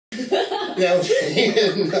No,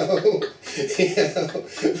 no,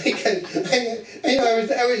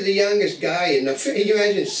 because I was the youngest guy in the. Can you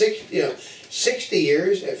imagine 60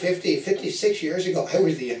 years, 56 years ago, I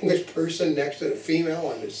was the youngest person next to the female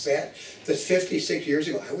on the set. That's 56 years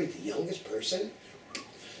ago, I was the youngest person.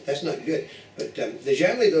 That's not good. But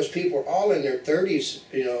generally, those people were all in their 30s,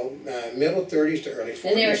 middle 30s to early 40s.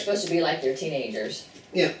 And they were supposed to be like their teenagers.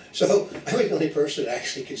 Yeah, so I was the only person that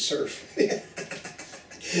actually could surf.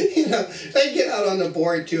 They'd get out on the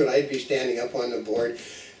board too, and I'd be standing up on the board.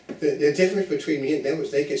 The difference between me and them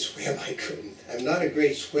was they could swim, I couldn't. I'm not a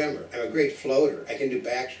great swimmer. I'm a great floater. I can do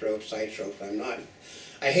backstrokes, side strokes. I'm not.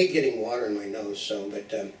 I hate getting water in my nose. So,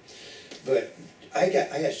 but I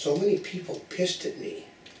got so many people pissed at me.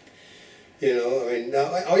 Now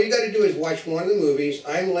all you got to do is watch one of the movies.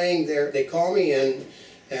 I'm laying there. They call me in,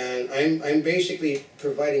 and I'm basically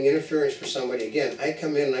providing interference for somebody. Again, I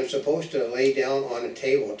come in and I'm supposed to lay down on a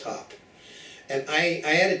tabletop. And I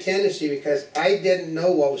had a tendency, because I didn't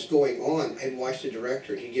know what was going on. I'd watch the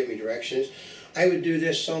director and he'd give me directions. I would do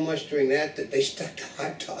this so much during that they stuck the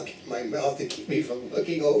hot dog in my mouth to keep me from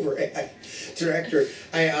looking over at the director.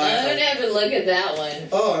 I'm going to have to look at that one.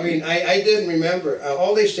 Oh, I didn't remember.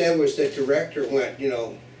 All they said was that the director went,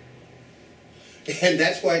 and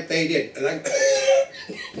that's what they did. And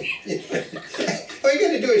all you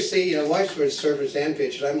got to do is see, watch for the surface and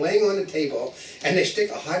pitch. I'm laying on the table, and they stick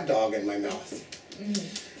a hot dog in my mouth.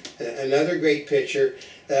 Another great picture.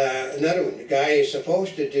 Another one. The guy is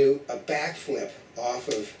supposed to do a backflip off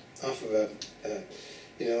of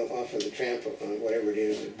the tramp, whatever it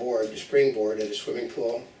is, the board, the springboard at a swimming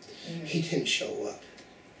pool. He didn't show up.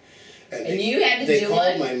 And you had to do it? They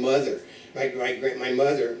called my mother. My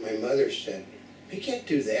mother said, "He can't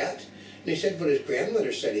do that." And they said, "But his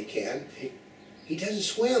grandmother said he can. He doesn't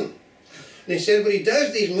swim." And they said, "But he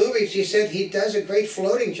does these movies." He said, "He does a great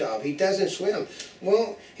floating job. He doesn't swim."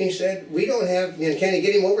 Well, he said, "We don't have, can you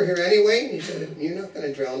get him over here anyway?" And he said, "You're not going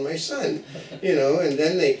to drown my son." And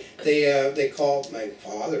then they called my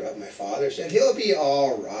father up. My father said, "He'll be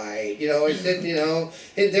all right." He said,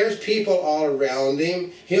 "There's people all around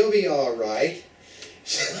him. He'll be all right."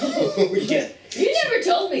 So, yeah. You never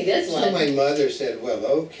told me this one. So my mother said, "Well,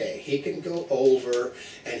 okay, he can go over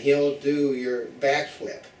and he'll do your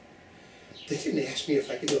backflip." They didn't ask me if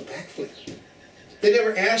I could do a backflip. They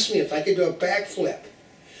never asked me if I could do a backflip.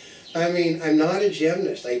 I'm not a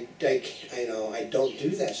gymnast. I don't do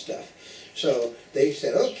that stuff. So they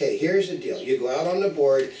said, "Okay, here's the deal. You go out on the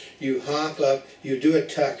board, you hop up, you do a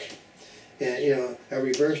tuck, and a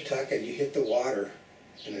reverse tuck, and you hit the water."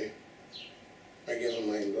 And I give him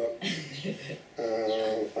my look.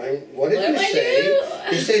 What did you say?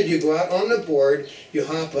 He said, "You go out on the board, you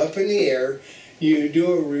hop up in the air, you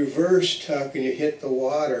do a reverse tuck, and you hit the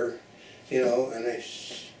water." And I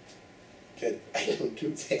said, "I don't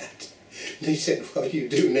do that." And they said, "Well, you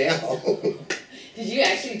do now." Did you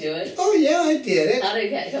actually do it? Oh yeah, I did it. How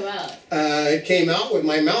did it come out? It came out with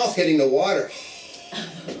my mouth hitting the water.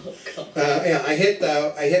 Oh, God. Yeah, I hit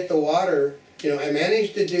the water. I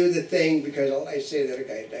managed to do the thing, because all I say to the other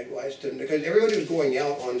guy, I watched him, because everybody was going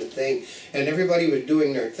out on the thing, and everybody was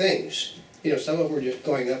doing their things. Some of them were just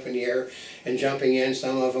going up in the air and jumping in.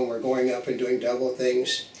 Some of them were going up and doing double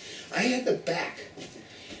things. I had the back,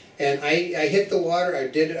 and I hit the water. I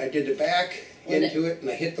did the back into it,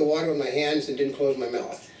 and I hit the water with my hands and didn't close my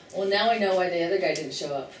mouth. Well, now I know why the other guy didn't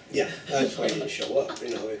show up. Yeah, that's why he didn't show up.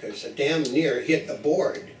 Because I damn near hit the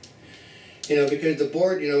board. Because the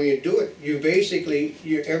board, when you do it,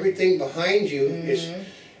 everything behind you is.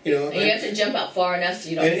 And you have to jump out far enough so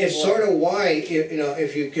you don't. And it's sort of why,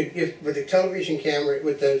 if with the television camera,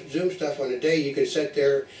 with the zoom stuff on the day, you can sit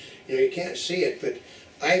there, you can't see it, but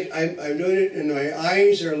I'm doing it, and my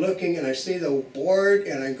eyes are looking, and I see the board,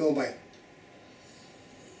 and I go by.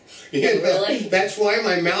 Really? That's why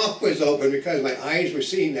my mouth was open, because my eyes were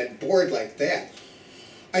seeing that board like that.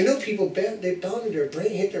 I know people they pounded their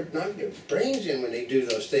brain, knocked their brains in when they do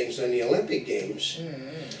those things in the Olympic Games.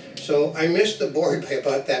 So I missed the board by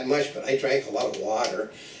about that much, but I drank a lot of water.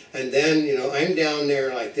 And then, I'm down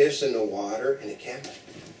there like this in the water, and the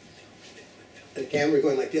camera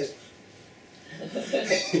going like this. And,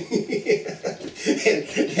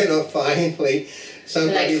 finally,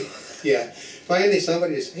 somebody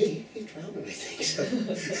just, "Hey, he's drowning, I think."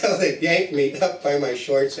 So they yanked me up by my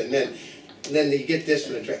shorts, and then you get this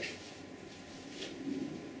in the drink.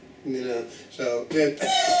 So then,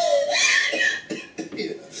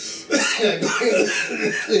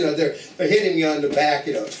 they're hitting me on the back,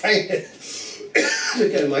 trying to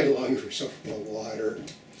get my lungs were so full of water.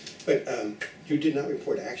 But you did not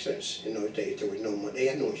report accidents in those days. There was no money. They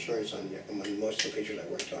had no insurance on most of the pictures I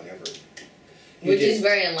worked on ever. Which is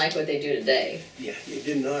very unlike what they do today. Yeah, you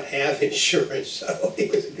did not have insurance, so it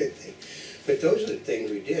was a good thing. But those are the things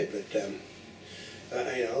we did. But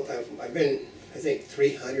you know, I've been, I think,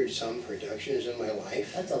 300 some productions in my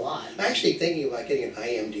life. That's a lot. I'm actually thinking about getting an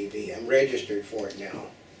IMDb. I'm registered for it now.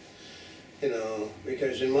 You know,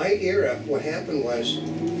 because in my era, what happened was,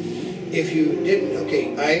 if you didn't,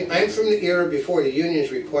 okay, I'm from the era before the unions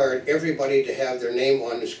required everybody to have their name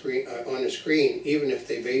on the screen, even if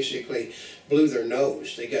they basically blew their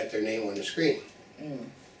nose, they got their name on the screen.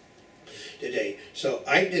 Today. So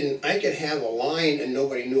I could have a line and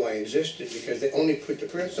nobody knew I existed because they only put the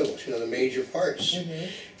principals, you know, the major parts.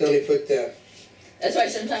 They only put the... That's why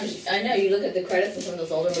sometimes, I know, you look at the credits in some of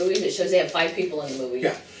those older movies, it shows they have 5 people in the movie.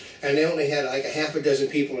 Yeah, and they only had like a half a dozen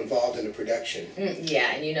people involved in the production.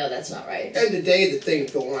 Yeah, and you know that's not right. And today the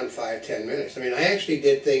things go on 5-10 minutes. I mean, I actually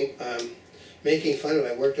did making fun of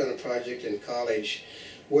it. I worked on a project in college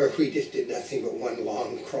where we just did nothing but one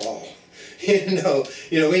long crawl. You know,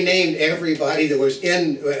 we named everybody that was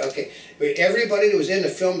in, everybody that was in the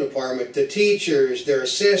film department, the teachers, their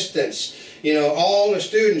assistants, you know, all the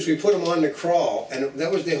students, we put them on the crawl. And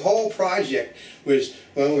that was the whole project was,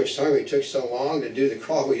 well, we're sorry it took so long to do the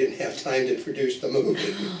crawl, we didn't have time to produce the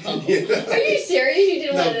movie. You know? Are you serious? You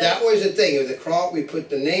didn't want to... No, that was the thing. It was the crawl, we put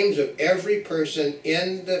the names of every person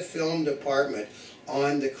in the film department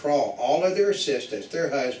on the crawl, all of their assistants, their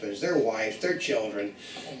husbands, their wives, their children.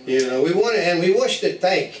 You know, we wish to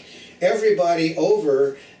thank everybody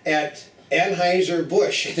over at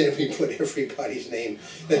Anheuser-Busch, and then we put everybody's name.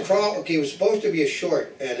 The crawl, okay, it was supposed to be a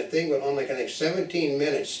short, and the thing went on like, I think, 17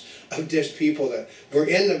 minutes of just people that were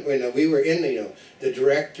in the, you know, we were in the, you know, the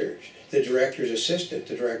directors, the director's assistant,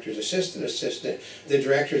 the director's assistant, the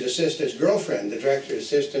director's assistant's girlfriend, the director's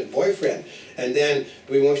assistant's boyfriend. And then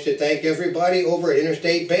we wish to thank everybody over at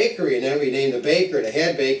Interstate Bakery, and then we named the baker, the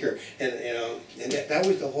head baker, and you know, and that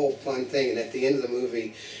was the whole fun thing. And at the end of the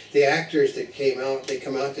movie, the actors that came out, they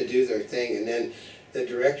come out to do their thing, and then the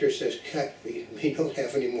director says, cut, we don't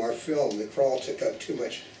have any more film, the crawl took up too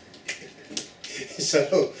much.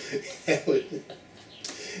 So,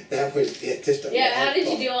 that was it. Just a how did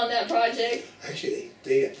you do on that project? Actually,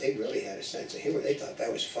 they really had a sense of humor. They thought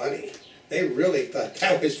that was funny. They really thought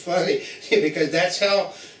that was funny because that's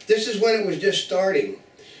how. This is when it was just starting.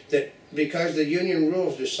 That because the union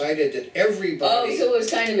rules decided that everybody. Oh, so it was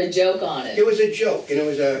kind of a joke on it. It was a joke, and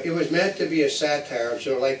it was meant to be a satire.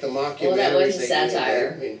 So like the mockumentary. Well, that wasn't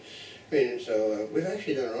satire. I mean, so we've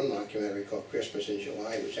actually done our own mockumentary called Christmas in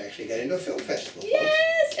July, which actually got into a film festival.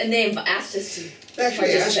 Yes, and they asked us to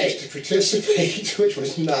asked us to participate, which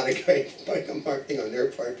was not a great marketing on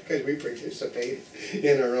their part because we participated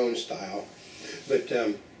in our own style. But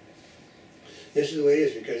this is the way it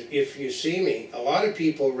is, because if you see me, a lot of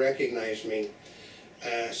people recognize me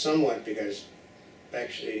somewhat because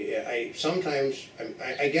actually sometimes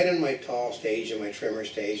I get in my tall stage and my trimmer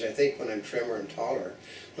stage. I think when I'm trimmer and taller,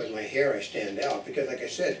 with my hair I stand out because, like I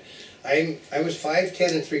said, I was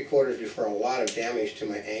 5'10"3/4 before a lot of damage to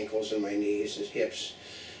my ankles and my knees and hips,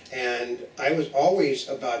 and I was always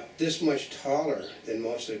about this much taller than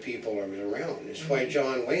most of the people I was around. It's why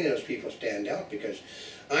John Wayne and those people stand out, because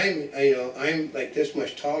I'm like this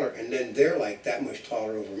much taller, and then they're like that much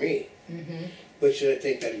taller over me. Which I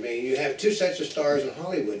think that means you have two sets of stars in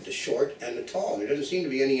Hollywood, the short and the tall. There doesn't seem to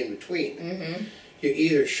be any in between. You're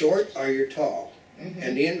either short or you're tall.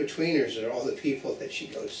 And the in-betweeners are all the people that you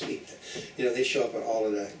go see. You know, they show up at all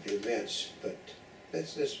of the events. But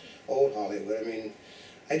that's this old Hollywood. I mean,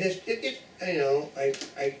 I just, you know,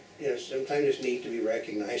 you know, sometimes it's neat to be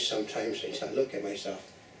recognized. Sometimes I look at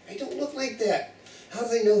myself, I don't look like that. How do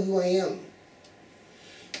they know who I am?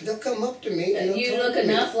 They'll come up to me and they'll You talk look to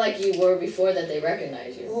me. enough like you were before that they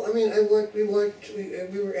recognize you. Well, I mean,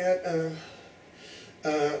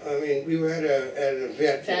 we were at an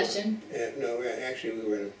event. Fashion? No, actually we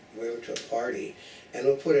went to a party, and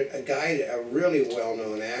we'll put a guy, a really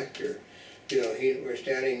well-known actor. You know, we're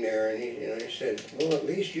standing there, and he said, "Well, at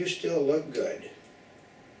least you still look good."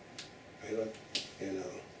 I look, you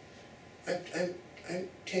know, I'm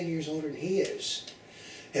 10 years older than he is,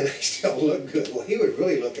 and I still look good. Well, he was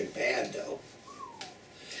really looking bad, though.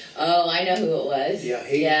 Oh, I know who it was. Yeah,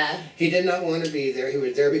 he did not want to be there. He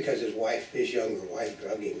was there because his younger wife,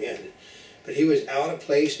 drug him in. But he was out of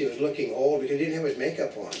place. He was looking old because he didn't have his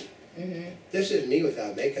makeup on. This is me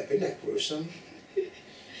without makeup. Isn't that gruesome?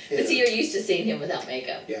 But see, you're used to seeing him without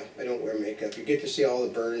makeup. Yeah, I don't wear makeup. You get to see all the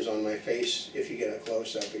burns on my face if you get a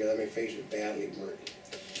close-up, because my face is badly burnt.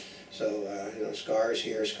 So, you know, scars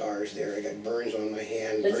here, scars there. I got burns on my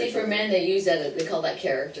hand. But see, for men, they use that, they call that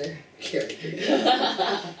character. Character,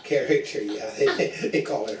 yeah. Character, yeah. They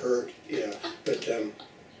call it hurt, yeah. But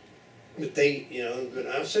But they, you know, but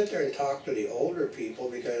I'll sit there and talk to the older people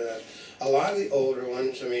because a lot of the older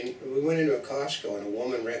ones, I mean, we went into a Costco and a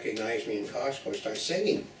woman recognized me in Costco and started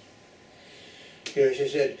singing. You know, she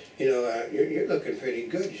said, you know, you're looking pretty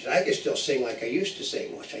good. She said, I can still sing like I used to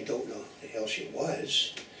sing, which I don't know who the hell she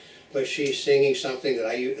was. But she's singing something that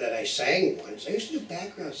I sang once. I used to do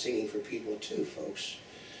background singing for people too, folks.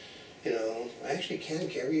 You know, I actually can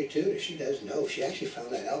carry a tune. She does know. She actually found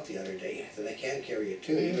that out the other day, that I can carry a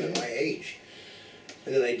tune, even at my age.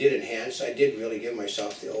 And then I did enhance. I did really give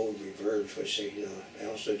myself the old reverbs, which, you know, I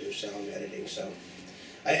also do sound editing. So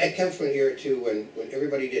I come from an era, too, when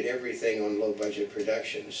everybody did everything on low-budget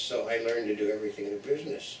productions. So I learned to do everything in a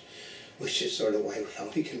business, which is sort of why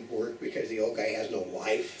we can work, because the old guy has no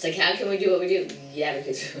life. It's like, how can we do what we do? Yeah,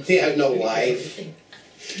 because he has no life.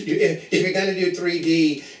 If you're going to do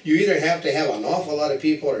 3D, you either have to have an awful lot of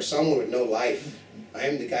people or someone with no life. I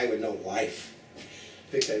am the guy with no life.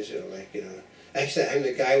 Because, you know, like, you know, actually I'm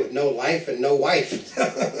the guy with no life and no wife.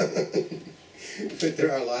 But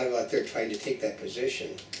there are a lot of out there trying to take that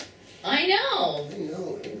position. I know. I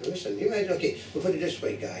know. Listen, you might, okay, we'll put it this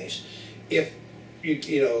way, guys. If,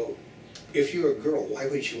 you know, if you're a girl, why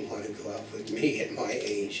would you want to go out with me at my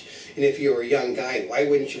age? And if you're a young guy, why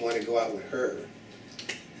wouldn't you want to go out with her?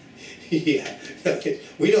 Yeah,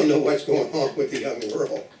 we don't know what's going on with the young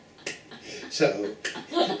world. So,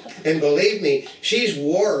 and believe me, she's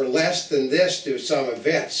wore less than this to some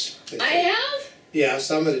events. I have? Yeah,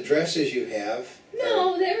 some of the dresses you have.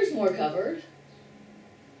 No, there's more covered.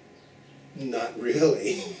 Not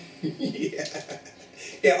really. Yeah.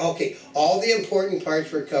 Yeah, okay. All the important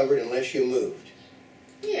parts were covered unless you moved.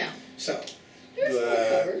 Yeah. So, there's more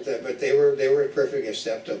covered. but they were perfectly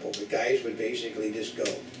acceptable. The guys would basically just go.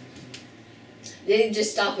 They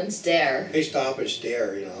just stop and stare. They stop and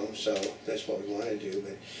stare, you know, so that's what we want to do.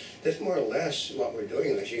 But that's more or less what we're doing,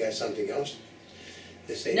 unless you got something else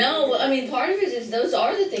to say. No, I mean, part of it is those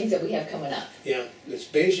are the things that we have coming up. Yeah, it's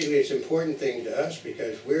basically, it's an important thing to us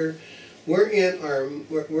because we're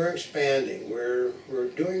expanding. We're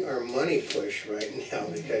doing our money push right now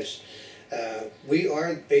because we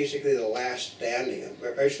are basically the last standing.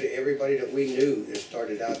 Actually, everybody that we knew that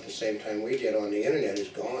started out at the same time we did on the internet is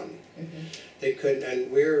gone. Mm-hmm. They couldn't,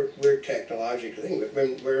 and we're technologically,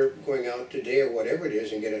 when we're going out today or whatever it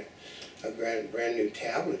is and get a brand new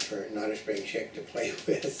tablet for not a spring chick to play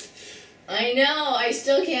with. I know. I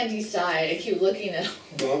still can't decide. I keep looking at them.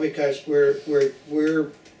 Well, because we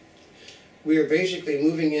are basically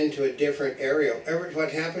moving into a different area.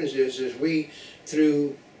 What happens is we,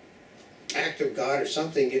 through act of God or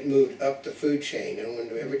something, get moved up the food chain,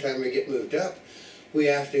 and every time we get moved up, we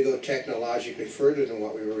have to go technologically further than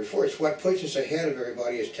what we were before. It's what puts us ahead of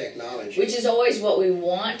everybody is technology. Which is always what we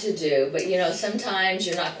want to do, but you know, sometimes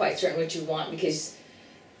you're not quite certain what you want because,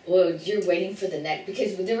 well, you're waiting for the next,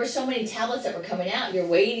 because there were so many tablets that were coming out, you're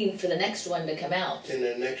waiting for the next one to come out. And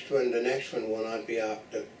the next one will not be out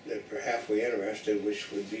that we're halfway interested, which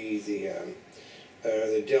would be the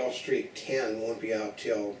Dell Street 10 won't be out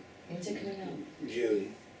till When's it coming out?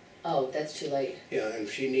 June. Oh, that's too late. Yeah, and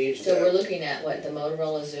she needs. So we're looking at what, the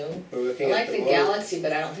Motorola Zoom? We're looking I at like the Galaxy,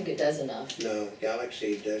 but I don't think it does enough. No,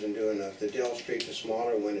 Galaxy doesn't do enough. The Dell Street, the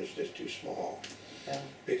smaller one, is just too small. Yeah.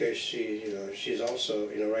 Because she's also,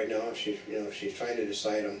 right now she's trying to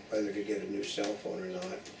decide on whether to get a new cell phone or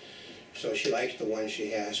not. So she likes the one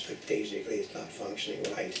she has, but basically it's not functioning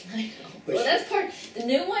right. I know. Well, that's part. The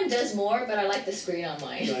new one does more, but I like the screen on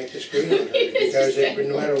mine. I like the screen on her because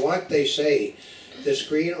no matter what they say, the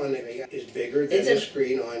screen on the is bigger than the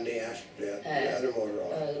screen on the other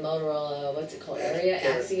Motorola. The Motorola, what's it called?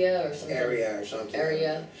 Axia or something. Area or something.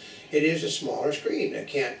 Area. It is a smaller screen.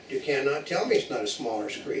 You cannot tell me it's not a smaller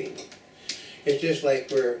screen. It's just like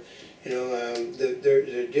the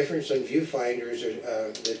difference in viewfinders.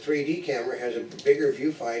 The 3D camera has a bigger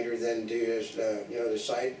viewfinder than does the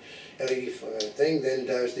side LED thing than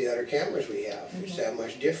does the other cameras we have. Mm-hmm. It's that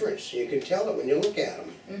much difference. You can tell it when you look at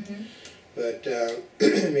them. Mm-hmm. But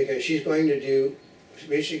because she's going to do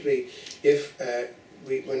basically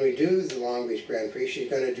when we do the Long Beach Grand Prix, she's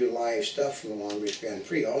going to do live stuff from the Long Beach Grand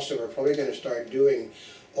Prix. Also, we're probably going to start doing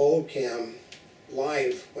old cam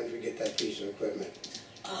live once we get that piece of equipment.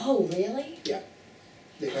 Oh, really? Yeah,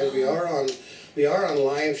 because we are on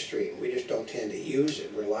live stream. We just don't tend to use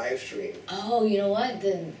it. We're live stream. Oh, you know what?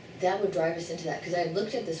 Then that would drive us into that, because I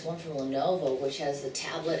looked at this one from Lenovo, which has the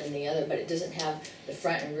tablet and the other, but it doesn't have the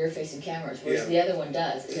front and rear facing cameras, whereas the other one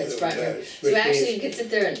does. It has front and rear. So actually you could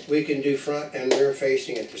sit there and... We can do front and rear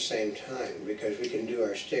facing at the same time, because we can do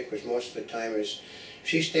our stick, which most of the time is,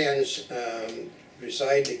 she stands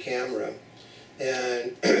beside the camera,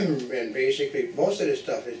 And and basically most of this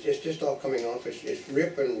stuff is just all coming off. It's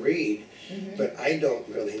rip and read, but I don't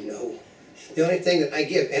really know. The only thing that I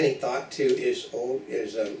give any thought to is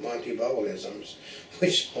Monty Bubbleisms,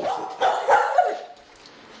 which most of the time